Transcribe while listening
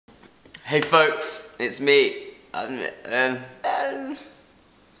Hey folks, it's me. Hey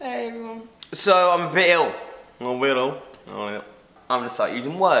everyone. So I'm a bit ill. I'm gonna start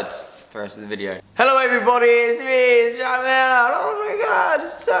using words for the rest of the video. Hello everybody, it's me, it's Maynard. Oh my god,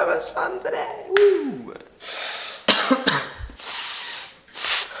 it's so much fun today. Woo.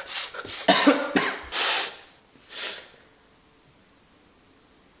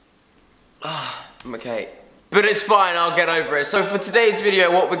 I'm okay. But it's fine, I'll get over it. So for today's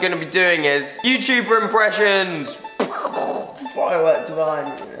video, what we're going to be doing is YouTuber impressions. Firework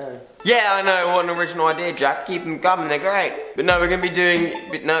divine. Yeah, I know, what an original idea, Jack. Keep them coming, they're great. But no, we're going to be doing,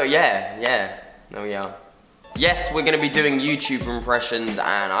 no, we are. Yes, we're going to be doing YouTuber impressions,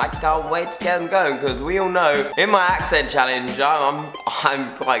 and I can't wait to get them going, because we all know, in my accent challenge, I'm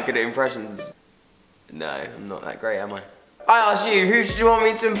quite good at impressions. No, I'm not that great, am I? I asked you, who should you want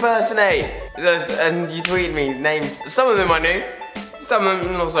me to impersonate? And you tweeted me names. Some of them I knew, some of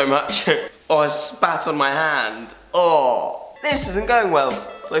them not so much. Oh, I spat on my hand. Oh, this isn't going well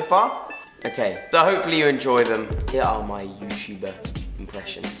so far. Okay, so hopefully you enjoy them. Here are my YouTuber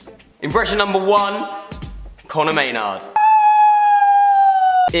impressions. Impression number 1, Conor Maynard.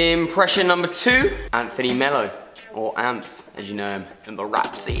 Impression number 2, Anthony Mello, or Anth, as you know him in the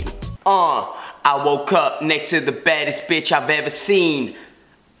rap scene. I woke up next to the baddest bitch I've ever seen.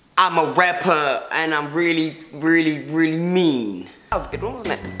 I'm a rapper and I'm really mean. That was a good one,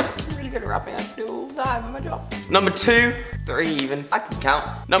 wasn't it? I'm really good at rapping. I can do it all the time in my job. Number 2, 3 even, I can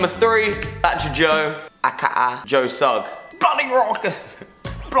count. Number 3, Bachelor Joe, aka Joe Sugg. Bloody rocker!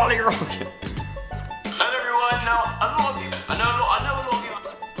 Bloody rocker! Hello everyone, now a lot of you, I know a lot of you.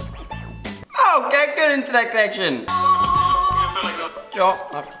 Oh, okay, good internet connection. Sure,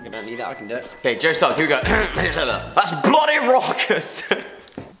 I don't need that, I can do it. Okay, Joe Sugg, here we go. That's bloody raucous.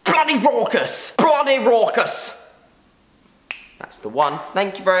 Bloody raucous. Bloody raucous. That's the one.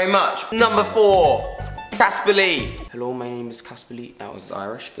 Thank you very much. Number 4, Casper Lee. Hello, my name is Casper Lee. That was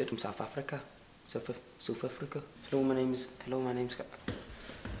Irish, good. From South Africa. South Africa. Hello, my name is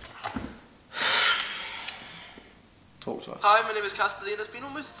Talk to us. Hi, my name is Casper Lee, and it's been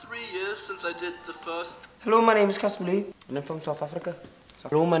almost 3 years since I did the first. Hello, my name is Casper Lee, and I'm from South Africa.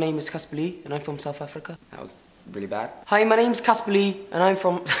 Hello, my name is Casper Lee, and I'm from South Africa. That was really bad. Hi, my name is Casper Lee, and I'm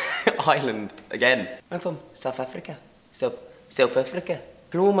from Ireland again. I'm from South Africa. South Africa.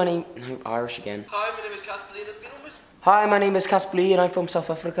 Hello, my name. No, Irish again. Hi, my name is Casper Lee, and it's been almost. Hi, my name is Casper Lee, and I'm from South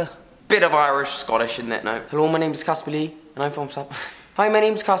Africa. Bit of Irish, Scottish, isn't it? No. Hello, my name is Casper Lee, and I'm from South. Hi, my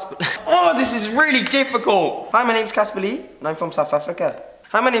name's Casper. Oh, this is really difficult. Hi, my name's Casper Lee, and I'm from South Africa.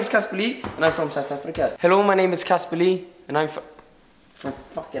 Hi, my name's Casper Lee, and I'm from South Africa. Hello, my name is Casper Lee, and I'm from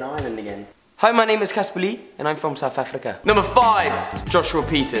fucking Ireland again. Hi, my name is Casper Lee, and I'm from South Africa. Number 5, Joshua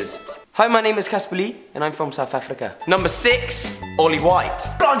Peters. Hi, my name is Casper Lee, and I'm from South Africa. Number 6, Ollie White.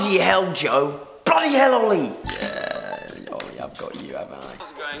 Bloody hell, Joe. Bloody hell, Ollie. Yeah, Ollie, I've got you, haven't I?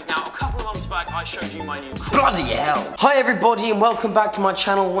 How's it going? Now, a couple of months back, I showed you my new. Bloody hell. Hi, everybody, and welcome back to my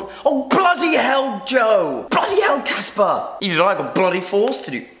channel. Oh, bloody hell, Joe. Bloody hell, Casper. Even I got bloody force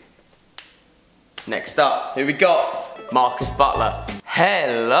to do. Next up, here we got Marcus Butler.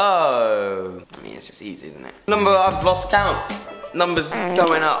 Hello. I mean, it's just easy, isn't it? I've lost count. Numbers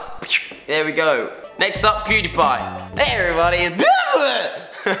going up. There we go. Next up, PewDiePie. Hey, everybody.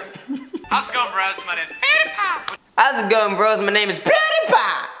 How's it going, bros? My name's PewDiePie. How's it going, bros? My name is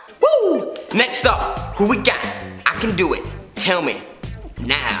PewDiePie. Woo! Next up, who we got? I can do it. Tell me.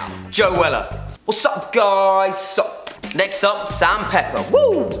 Now. Joe Weller. What's up, guys? Sup? Next up, Sam Pepper.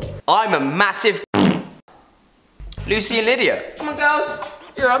 Woo! I'm a massive. Lucy and Lydia. Come on, girls.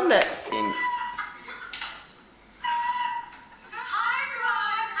 You're up next.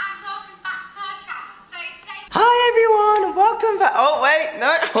 Hi everyone, and welcome back. Oh wait,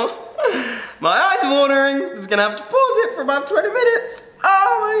 no. My eyes are watering. Just gonna have to pause it for about 20 minutes.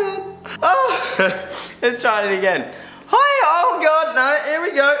 Oh my god. Oh, let's try it again. Hi, oh god, no, here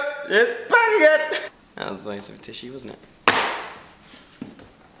we go. It's back again. That was nice of a tissue, wasn't it?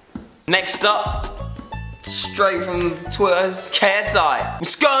 Next up, straight from the Twitters, KSI.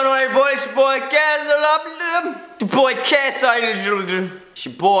 What's going on, everybody? It's your boy KSI. The boy KSI. It's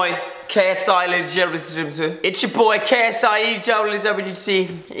your boy KSI. It's your boy KSI WWC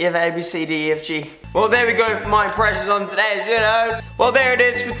ABCDEFG. Well, there we go for my impressions on today's video. Well, there it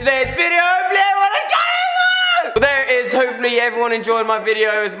is for today's video. Well, there it is. Hopefully everyone enjoyed my video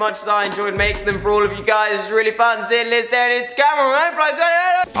as much as I enjoyed making them for all of you guys. It's really fun seeing this down into camera, right?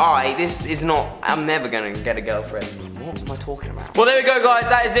 Alright, this is not. I'm never gonna get a girlfriend. What am I talking about? Well, there we go, guys.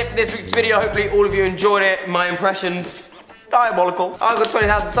 That is it for this week's video. Hopefully all of you enjoyed it. My impressions. diabolical. I got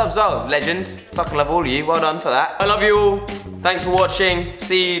 20,000 subs, oh, legends. Fucking love all of you, well done for that. I love you all. Thanks for watching.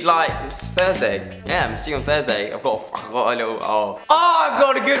 See you like, it's Thursday. Yeah, see you on Thursday. I've got a little, I've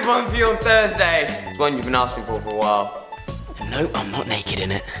got a good one for you on Thursday. It's one you've been asking for a while. And no, I'm not naked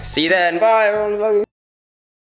in it. See you then, bye everyone, love you.